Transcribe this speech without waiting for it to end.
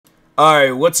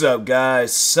Alright, what's up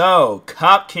guys? So,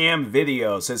 CopCam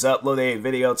Videos has uploaded a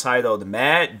video titled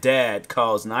Mad Dad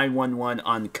Calls 911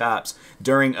 on Cops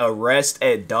During Arrest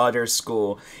at Daughter's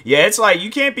School. Yeah, it's like you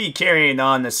can't be carrying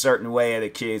on a certain way at a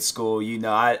kid's school, you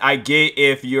know. I get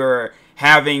if you're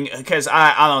having, because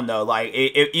I don't know, like,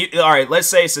 alright, let's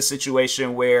say it's a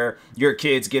situation where your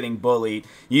kid's getting bullied,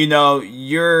 you know,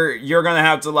 you're gonna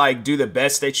have to, like, do the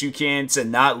best that you can to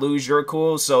not lose your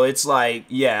cool. So it's like,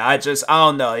 yeah, I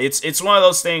don't know, it's one of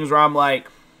those things where I'm like,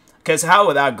 because how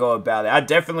would I go about it? I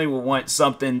definitely would want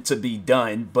something to be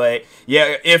done, but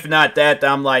yeah, if not that,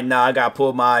 I'm like, nah, I gotta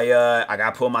pull my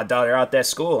daughter out that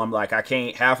school. I'm like, I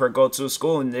can't have her go to a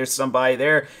school and there's somebody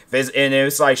there, and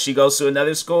it's like she goes to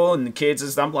another school and the kids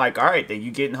is, I'm like, all right, then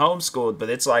you getting homeschooled. But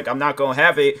it's like, I'm not gonna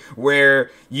have it where,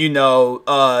 you know,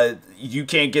 you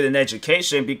can't get an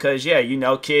education because, yeah, you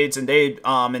know, kids and they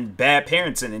and bad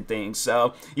parenting and things.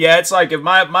 So yeah, it's like, if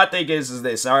my thing is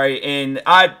this, all right, and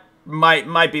I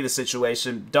might be the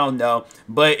situation, don't know,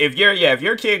 but if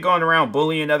your kid going around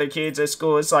bullying other kids at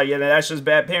school, it's like, yeah, that's just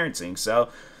bad parenting. So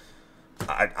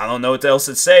I don't know what else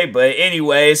to say, but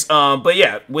anyways, but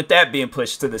yeah, with that being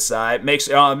pushed to the side, make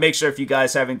sure if you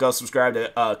guys haven't, go subscribe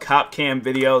to CopCam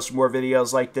Videos for more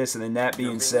videos like this. And then that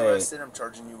being said, arrested, I'm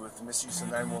charging you with misuse of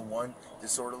 911,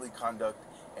 disorderly conduct,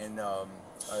 and I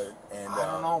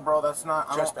don't know, bro. That's not.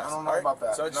 I don't know about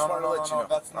that. So I just want to let you know.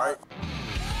 That's not.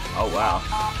 oh wow,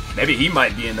 maybe he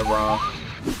might be in the wrong.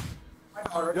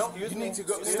 No, you need to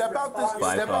go. Step out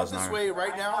this way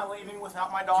right now. I'm not leaving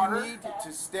without my daughter. You need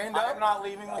to stand up. I'm not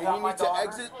leaving without my daughter.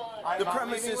 And you need to exit the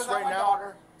premises right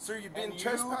now. Sir, you've been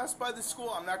trespassed by the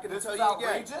school. I'm not going to tell you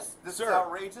again. This is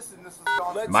outrageous, and this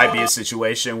is might be a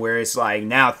situation where it's like,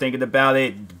 now thinking about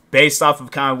it, based off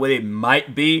of kind of what it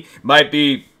might be,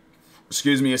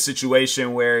 excuse me, a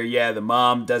situation where, yeah, the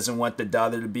mom doesn't want the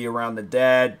daughter to be around the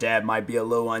dad. Dad might be a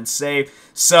little unsafe.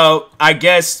 So I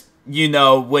guess, you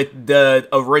know, with the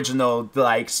original,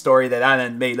 like, story that I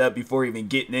done made up before even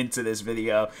getting into this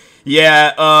video,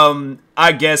 yeah,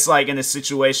 I guess, like, in a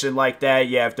situation like that,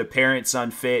 yeah, if the parent's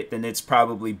unfit, then it's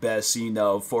probably best, you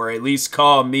know, for at least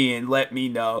call me and let me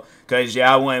know. Because,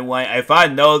 yeah, I wouldn't want, if I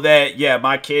know that, yeah,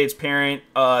 my kid's parent,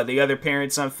 the other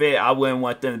parent's unfit, I wouldn't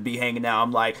want them to be hanging out.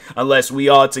 I'm like, unless we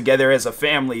all together as a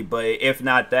family. But if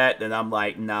not that, then I'm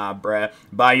like, nah, bruh,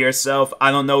 by yourself,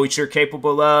 I don't know what you're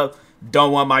capable of.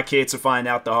 Don't want my kid to find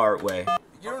out the hard way.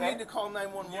 You don't need to call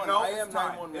 911. You know, I am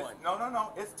 911.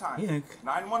 No, it's time. Yeah.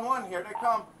 911, here they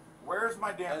come. Where's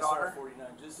my damn daughter?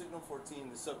 SR49, just signal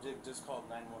 14. The subject just called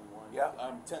 911.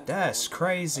 Yep. That's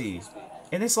crazy.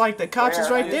 And it's like the cops is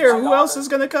right there. Who else is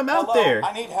gonna come out there?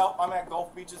 I need help. I'm at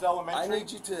Gulf Beaches Elementary. I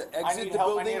need you to exit the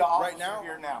building right now.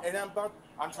 And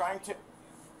I'm trying to.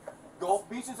 Gulf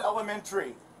Beaches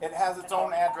Elementary. It has its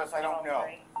own address. I don't know.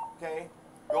 Okay.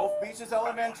 Gulf Beaches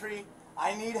Elementary.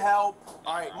 I need help.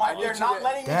 They're not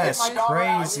letting me take my daughter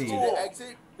out of school.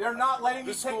 They're not letting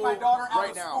me take my daughter out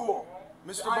of school.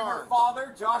 Mr. I'm Barnes. her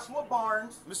father, Joshua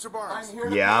Barnes. Mr. Barnes. I'm here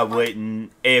to yeah, I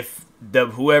wouldn't. If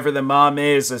whoever the mom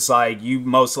is, it's like, you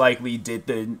most likely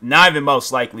did not even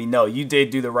most likely, no, you did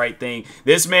do the right thing.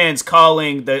 This man's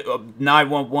calling the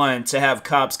 911 to have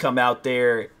cops come out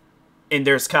there, and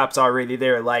there's cops already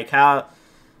there. Like, how?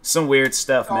 Some weird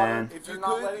stuff, man. If you're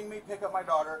not letting me pick up my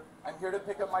daughter, I'm here to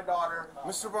pick up my daughter.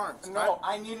 Mr. Barnes. No,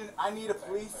 I need a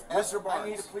police. Mr. Barnes. I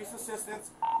need a police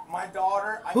assistance. My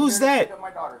daughter. Who's that? To pick up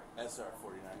my daughter. SR49.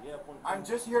 Yeah. I'm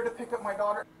just here to pick up my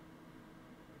daughter.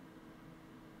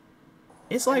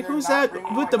 It's like, who's that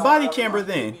with the body camera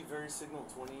then? Signal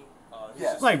 20.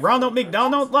 Yes. Like Ronald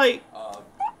McDonald, like.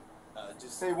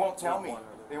 They won't tell me.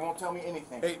 They won't tell me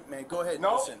anything. Hey, man, go ahead.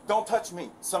 No, listen. don't touch me.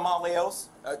 Somalios.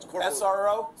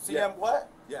 SRO. CM what?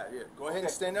 Yeah. Go ahead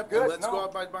and stand up Good. and let's go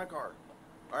out by my car.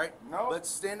 All right? No. Let's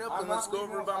stand up and let's go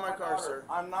over by my car, sir.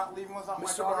 I'm not leaving without my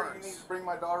Mr. daughter. Barnes. You need to bring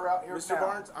my daughter out here Mr. now.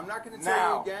 Barnes, I'm not going to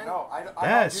tell you again. No,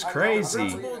 That's crazy. The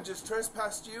principal just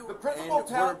trespassed you. The principal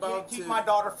can't keep my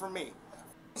daughter from me.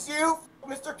 You,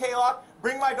 Mr. Kalok,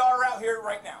 bring my daughter out here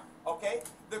right now. Okay?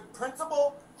 The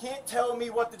principal can't tell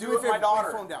me what to do with my daughter.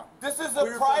 Put your phone down. This is a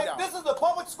private. This is a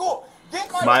public school.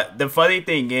 The funny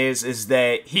thing is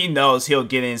that he knows he'll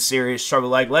get in serious trouble.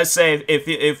 Like, let's say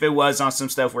if it was on some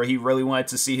stuff where he really wanted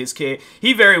to see his kid,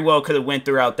 he very well could have went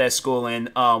throughout that school and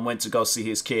went to go see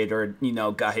his kid, or, you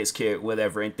know, got his kid,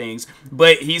 whatever, and things.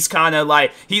 But he's kind of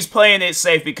like, he's playing it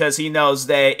safe because he knows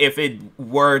that if it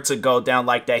were to go down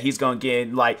like that, he's gonna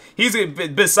get, like,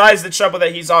 besides the trouble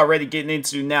that he's already getting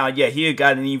into now, yeah, he had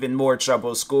gotten even more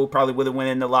trouble. School probably would have went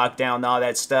into lockdown and all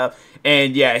that stuff.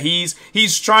 And yeah, he's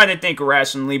trying to think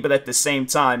rationally, but at the same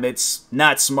time, it's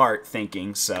not smart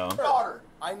thinking. So. Daughter,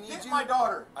 I need Get you. my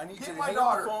daughter. I need Get you to my hang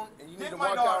daughter. up the phone and you need Get to my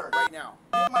walk daughter. out right now.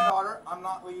 Get my daughter. I'm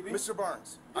not leaving. Mr.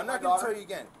 Barnes, I'm my not going to daughter. tell you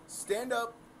again. Stand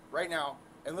up right now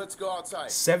and let's go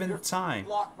outside. Seventh time.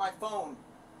 Block my phone.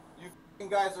 You f***ing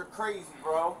guys are crazy,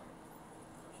 bro.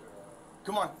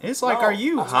 Come on. It's like, No, are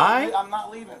you I'm high? I'm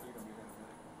not leaving.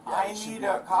 Yeah, I you should need be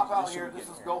a able- cop you out should here. be This is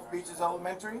getting Gulf Beaches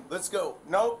Elementary. Let's go.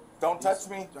 Nope. Don't touch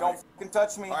me. All Don't right. fucking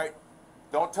touch me. All right.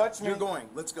 Don't touch me. You're going.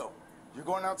 Let's go. You're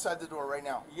going outside the door right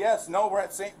now. Yes. No. We're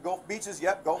at St. Gulf Beaches.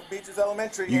 Yep. Gulf Beaches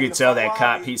Elementary. You in can the tell front that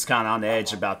cop, lobby. he's kind of on the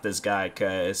edge about this guy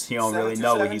because he don't really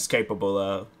know what 727. he's capable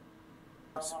of.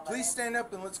 Please stand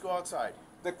up and let's go outside.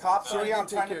 The cops So are we here. can I'm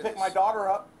take trying to care of pick this. my daughter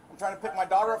up. I'm trying to pick my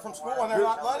daughter up from school, and they're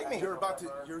not letting me.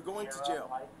 You're going to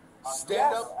jail. Stand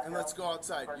Yes. up and let's go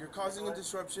outside. You're causing a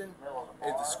disruption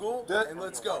at the school, and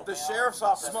let's go. The sheriff's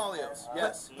office. Smalley's,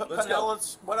 yes. Let's go.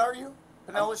 Pinellas. What are you?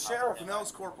 Pinellas Sheriff.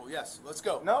 Pinellas Corporal, yes. Let's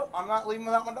go. No, I'm not leaving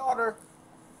without my daughter.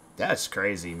 That's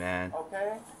crazy, man.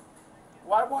 Okay.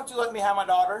 Why won't you let me have my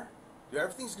daughter? Yeah,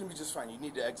 everything's gonna be just fine. You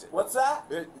need to exit. What's that?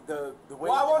 The way.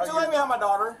 Why won't how you let me have my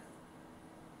daughter?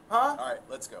 Huh? All right,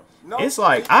 let's go. No. It's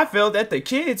like, I feel that the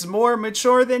kid's more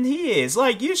mature than he is.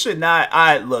 Like, you should not.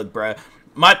 Look, bruh.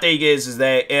 My thing is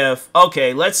that if,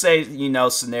 okay, let's say,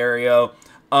 scenario,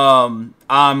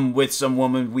 I'm with some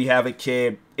woman, we have a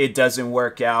kid, it doesn't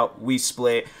work out, we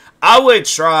split. I would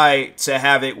try to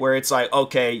have it where it's like,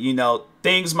 okay,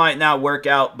 things might not work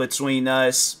out between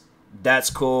us. That's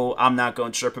cool. I'm not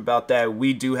going to trip about that.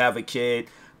 We do have a kid.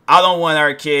 I don't want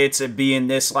our kid to be in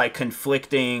this, like,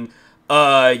 conflicting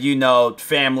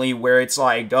family where it's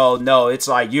like, oh no, it's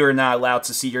like you're not allowed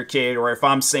to see your kid, or if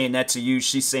I'm saying that to you,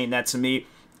 she's saying that to me.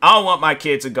 I don't want my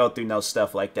kid to go through no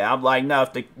stuff like that. I'm like, no,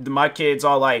 if my kid's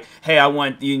all like, hey, I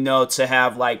want, to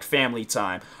have like family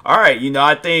time. All right,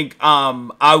 I think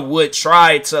I would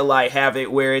try to like have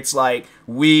it where it's like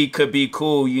we could be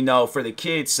cool, for the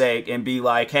kid's sake, and be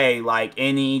like, hey, like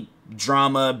any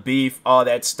drama, beef, all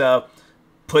that stuff,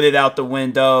 put it out the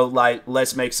window. Like,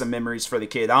 let's make some memories for the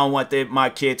kid. I don't want my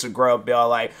kid to grow up be all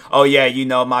like, oh yeah,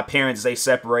 my parents, they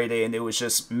separated and it was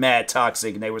just mad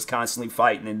toxic and they was constantly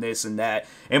fighting and this and that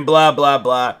and blah blah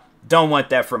blah. Don't want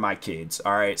that for my kids.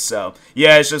 All right, so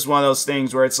yeah, it's just one of those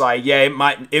things where it's like, yeah,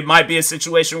 it might be a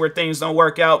situation where things don't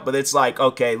work out, but it's like,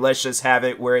 okay, let's just have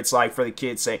it where it's like for the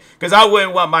kids' sake, because I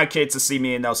wouldn't want my kid to see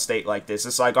me in no state like this.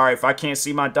 It's like, all right, if I can't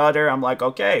see my daughter, I'm like,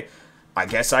 okay, I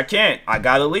guess I can't. I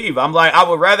gotta leave. I'm like, I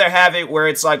would rather have it where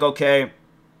it's like, okay,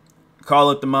 call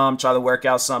up the mom, try to work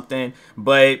out something,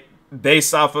 but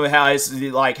based off of how it's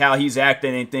like how he's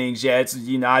acting and things, yeah, it's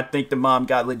I think the mom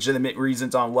got legitimate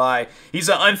reasons on why he's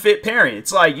an unfit parent.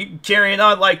 It's like you carrying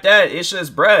on like that. It's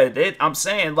just, bruh. I'm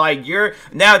saying like you're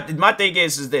now. My thing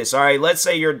is this. All right, let's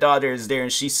say your daughter is there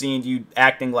and she's seeing you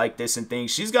acting like this and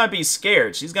things. She's gonna be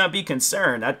scared. She's gonna be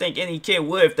concerned. I think any kid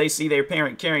would if they see their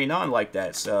parent carrying on like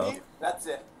that. So. That's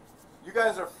it. You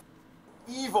guys are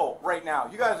evil right now.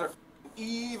 You guys are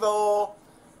evil.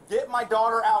 Get my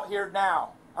daughter out here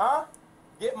now. Huh?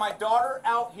 Get my daughter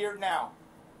out here now.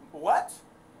 What?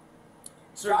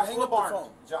 Sir, hang up the phone.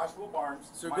 Joshua Barnes.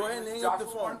 Sir, My go ahead name and is hang up the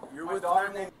Joshua phone. Barnes. You're My with daughter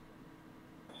 911.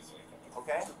 named.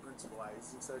 Okay. Principal, all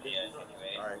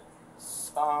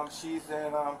right. She's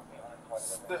in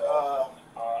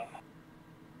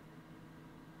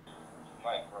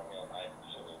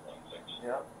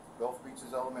Yep. Gulf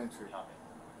Beaches Elementary.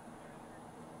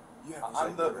 Yeah,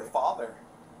 I'm the father.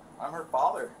 I'm her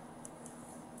father.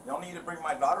 Y'all need to bring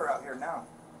my daughter out here now.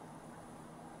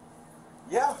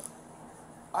 Yeah,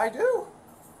 I do.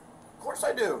 Of course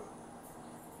I do.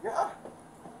 Yeah.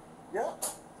 Yeah.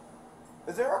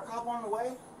 Is there a cop on the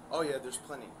way? Oh yeah, there's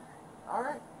plenty. All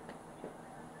right.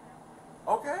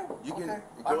 Okay. You can okay.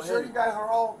 go I'm ahead sure and- you guys are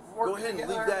all working Go ahead and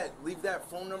together. leave that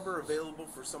phone number available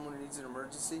for someone who needs an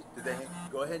emergency. Did they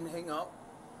go ahead and hang up?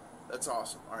 That's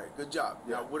awesome. All right, good job.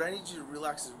 Yeah. Now, what I need you to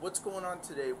relax is what's going on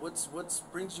today. What's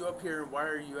brings you up here, and why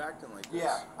are you acting like this?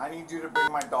 Yeah, I need you to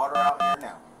bring my daughter out here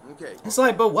now. Okay. It's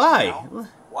like, but why? Now?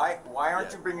 Why aren't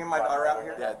Yeah. you bringing my daughter out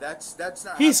here? Yeah, that's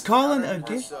not. He's happening. calling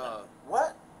again.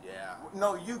 What? Yeah.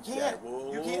 No, you can't. Yeah,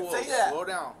 whoa, You can't whoa, say that. Slow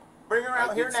down. Bring her I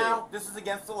out here did say now. it. This is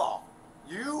against the law.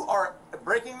 You are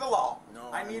breaking the law. No,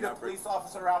 I I'm need a not police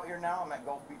officer out here now. I'm at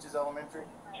Gulf Beaches Elementary.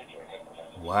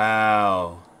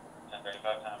 Wow.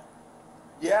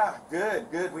 Yeah,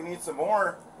 good. We need some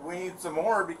more. We need some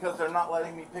more because they're not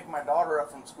letting me pick my daughter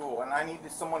up from school, and I need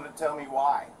someone to tell me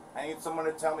why. I need someone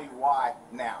to tell me why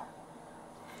now.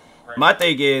 My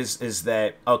thing is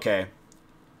that, okay,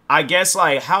 I guess,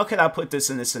 like, how could I put this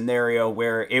in a scenario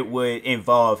where it would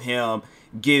involve him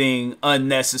getting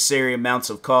unnecessary amounts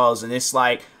of calls? And it's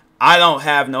like, I don't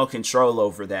have no control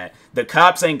over that. The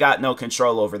cops ain't got no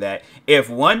control over that. If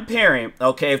one parent,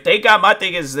 okay, if they got, my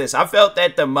thing is this, I felt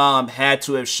that the mom had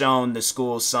to have shown the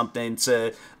school something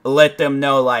to let them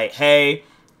know, like, hey,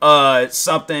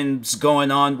 something's going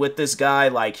on with this guy,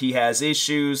 like he has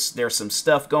issues, there's some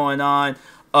stuff going on.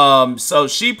 So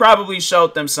she probably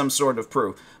showed them some sort of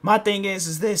proof. My thing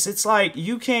is this, it's like,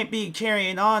 you can't be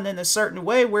carrying on in a certain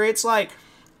way where it's like,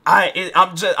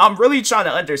 I'm really trying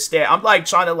to understand. I'm like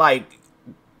trying to like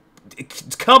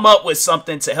come up with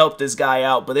something to help this guy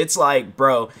out, but it's like,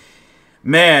 bro,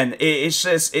 man, it's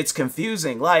just, it's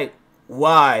confusing. Like,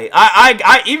 why?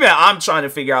 I'm trying to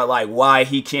figure out like why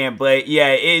he can't, but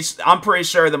yeah, I'm pretty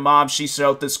sure the mom, she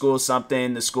showed the school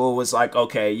something. The school was like,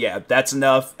 okay, yeah, that's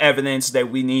enough evidence that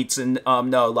we need to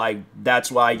know, like,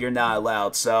 that's why you're not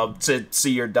allowed to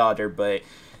see your daughter. But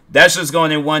that's just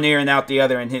going in one ear and out the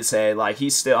other in his head. Like,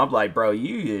 he's still, I'm like, bro,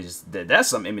 that's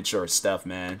some immature stuff,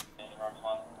 man.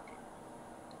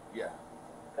 Yeah.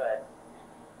 Go ahead.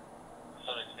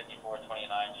 Subject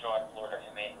 5429, Charlotte, Florida,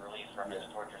 inmate released from his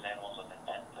tortures animals with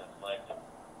intent to inflict.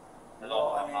 There's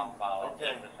also a hot file that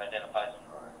identifies.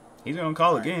 He's gonna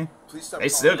call again. Please stop. They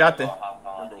still got the. Alright.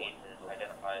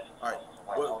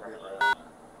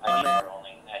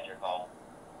 Only at your call.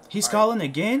 He's calling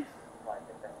again?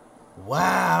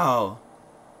 Wow.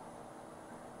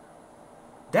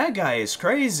 That guy is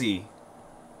crazy.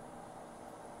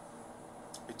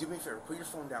 Hey, do me a favor. Put your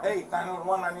phone down. Hey,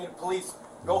 911, I need police.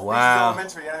 Go Wow.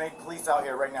 Beaches Elementary. I need police out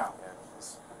here right now.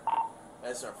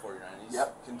 That's our 49. He's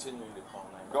continuing to call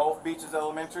 911. Gulf Beaches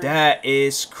Elementary. That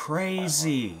is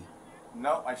crazy.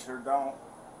 No, I sure don't.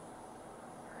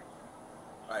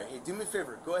 Alright, hey, do me a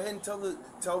favor. Go ahead and tell the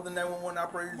 911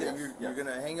 operator that you're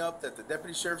gonna hang up, that the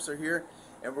deputy sheriffs are here,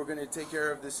 and we're gonna take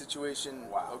care of this situation.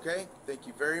 Wow. Okay? Thank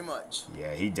you very much.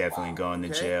 Yeah, he definitely going to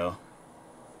jail.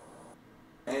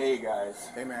 Hey guys.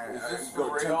 Hey man, Is this go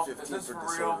for 10, real? 15 Is this for for real?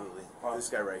 disorderly. This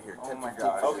guy right here, 10, Oh my 15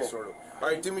 God. for Okay. disorderly.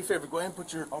 Alright, do me a favor. Go ahead and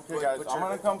put your. Okay, guys, I'm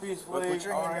gonna come peacefully. Put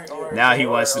your hand All right. Now he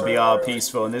wants to be all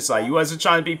peaceful, and it's like, you wasn't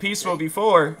trying to be peaceful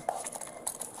before.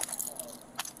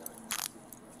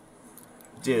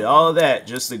 Did all of that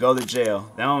just to go to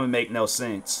jail. That don't even make no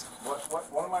sense.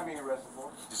 What am I being arrested for?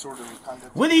 Disorderly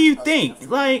conduct. What do you think?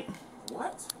 Like,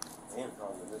 What?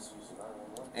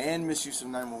 And misuse of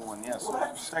 911. Yeah, so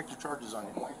stack your charges on you.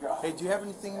 Oh my God. Hey, do you have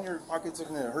anything in your pockets that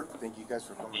can hurt? Thank you guys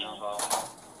for coming out.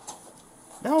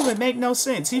 that don't even make no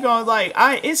sense. He gonna like,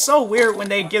 it's so weird when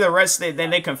they get arrested,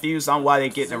 then they confused on why they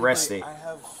getting arrested. I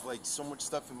have like so much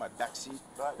stuff in my backseat. You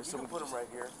can put them right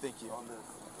here. Thank you.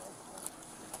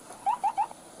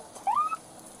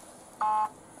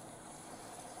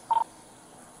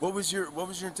 What was your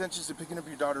intentions of picking up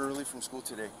your daughter early from school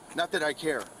today? Not that I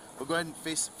care, but go ahead and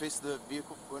face the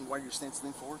vehicle. Go ahead and wind your stance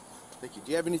lean forward. Thank you.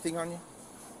 Do you have anything on you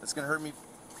that's gonna hurt me,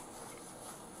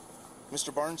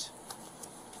 Mr. Barnes?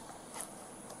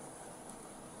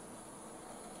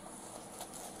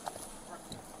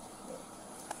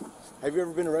 Have you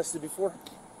ever been arrested before?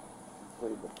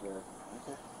 Played before.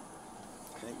 Okay.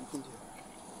 That you can do.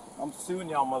 I'm suing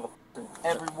y'all, motherfuckers.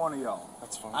 Every one of y'all.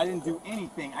 That's fine. I didn't do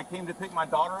anything. I came to pick my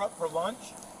daughter up for lunch,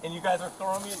 and you guys are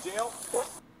throwing me in jail?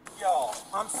 Y'all,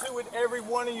 I'm suing every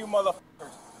one of you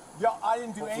motherfuckers. Y'all, I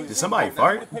didn't do anything. Did somebody I came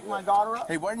fart? to pick my daughter up.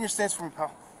 Hey, widen your stance for me,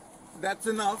 pal. That's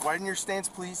enough. Widen your stance,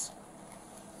 please.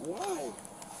 Why?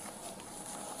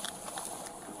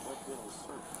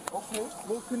 Okay,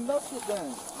 we'll conduct it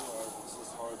then.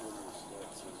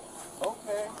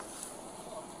 Okay.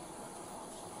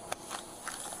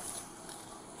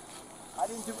 I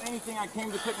didn't do anything. I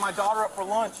came to pick my daughter up for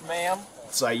lunch, ma'am.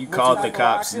 It's like you called the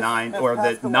cops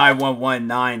 911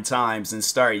 9 times and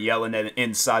start yelling at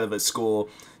inside of a school.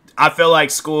 I feel like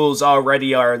schools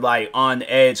already are like on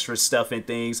edge for stuff and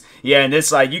things. Yeah, and it's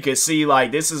like you can see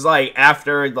like this is like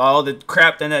after all the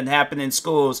crap that had happened in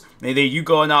schools, and then you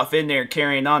going off in there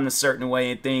carrying on a certain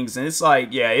way and things, and it's like,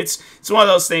 yeah, it's one of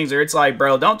those things where it's like,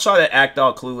 bro, don't try to act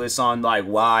all clueless on like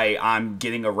why I'm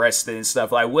getting arrested and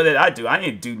stuff. Like, what did I do? I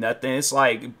didn't do nothing. It's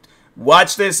like,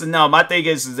 watch this. And no, my thing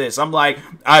is this. I'm like,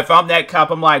 if I'm that cop,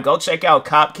 I'm like, go check out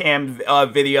Cop Cam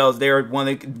videos.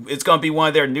 It's gonna be one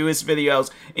of their newest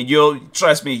videos, and you'll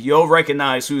trust me, you'll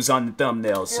recognize who's on the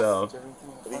thumbnail. So,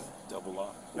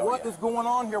 What is going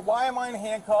on here? Why am I in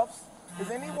handcuffs?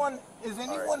 Is anyone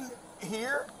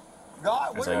here?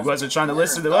 God, what so you is wasn't trying to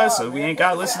listen to us, so we ain't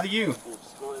gotta listen to you.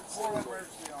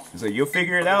 So you'll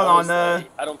figure it out on I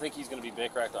don't think he's gonna be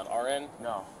bit-cracked on our end.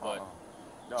 No. But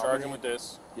No, charge him with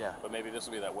this. Yeah. But maybe this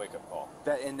will be that wake-up call.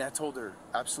 And I told her,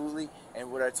 absolutely.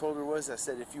 And what I told her was, I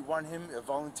said, if you want him a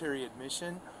voluntary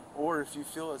admission Or if you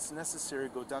feel it's necessary,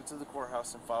 go down to the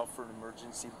courthouse and file for an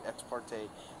emergency ex parte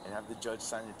and have the judge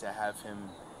sign it to have him.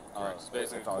 It's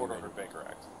basically court ordered Baker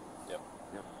Act. Yep.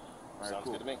 Yep. All right, Sounds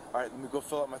cool. good to me. All right, let me go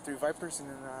fill out my 3 Vipers and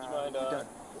then You mind, be done.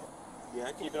 Yeah,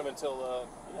 I keep them until.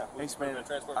 Yeah. Thanks, man.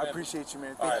 I appreciate you,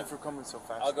 man. Thank you for coming so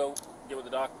fast. I'll go get with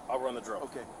the doc. I'll run the drill.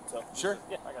 Okay. So sure.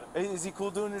 Yeah, I got it. Hey, is he cool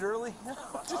doing it early?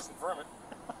 I'll confirm it.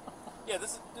 Yeah,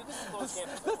 this is lowest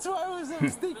campus. That's what I was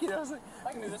thinking. I was like,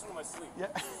 I can do this one in my sleep. yeah.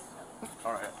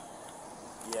 All right.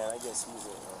 Yeah, I guess he's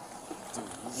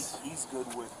a he's good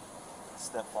with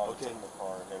stepfather in the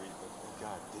car and everything.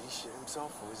 God, did he shit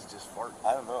himself or was it just fart?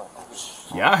 I don't know.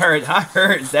 Yeah, I heard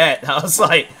that. I was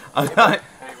like, Hey, man.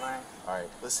 All right,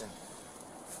 listen.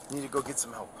 You need to go get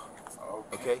some help.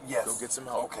 Okay? Yes. Go get some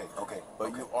help. Okay.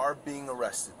 But you are being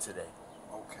arrested today.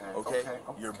 Okay?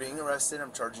 You're being arrested.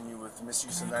 I'm charging you with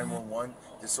misuse of 911,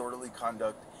 disorderly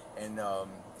conduct, and I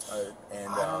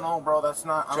don't know, bro. That's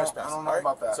not. I don't know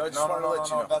about that. So I just want to let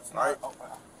you know. That's not. All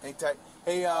right. Hang tight.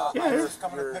 Hey, I was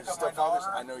coming to your pick up my stepfathers,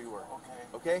 daughter. I know you were. Okay.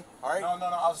 Okay? All right? No.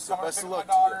 I was So coming best to of pick luck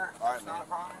up to my you. daughter. All right, It's man. not a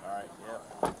problem. All right,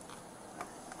 yeah.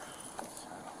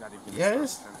 Not even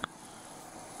yes.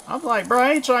 I'm like, bro,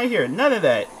 I ain't trying to hear none of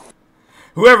that.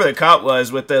 Whoever the cop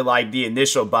was with the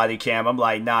initial body cam, I'm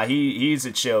like, nah, he's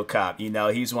a chill cop. You know,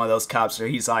 he's one of those cops where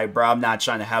he's like, bro, I'm not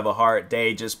trying to have a hard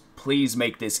day. Just please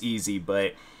make this easy.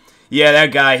 But yeah,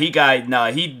 that guy,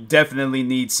 he definitely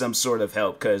needs some sort of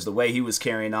help because the way he was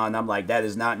carrying on, I'm like, that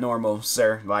is not normal,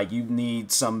 sir. Like, you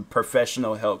need some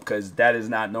professional help because that is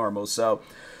not normal. So,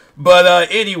 but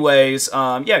anyways,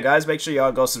 yeah, guys, make sure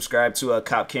y'all go subscribe to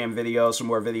Cop Cam videos for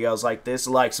more videos like this.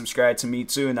 Like, subscribe to me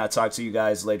too, and I'll talk to you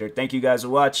guys later. Thank you guys for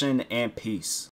watching, and peace.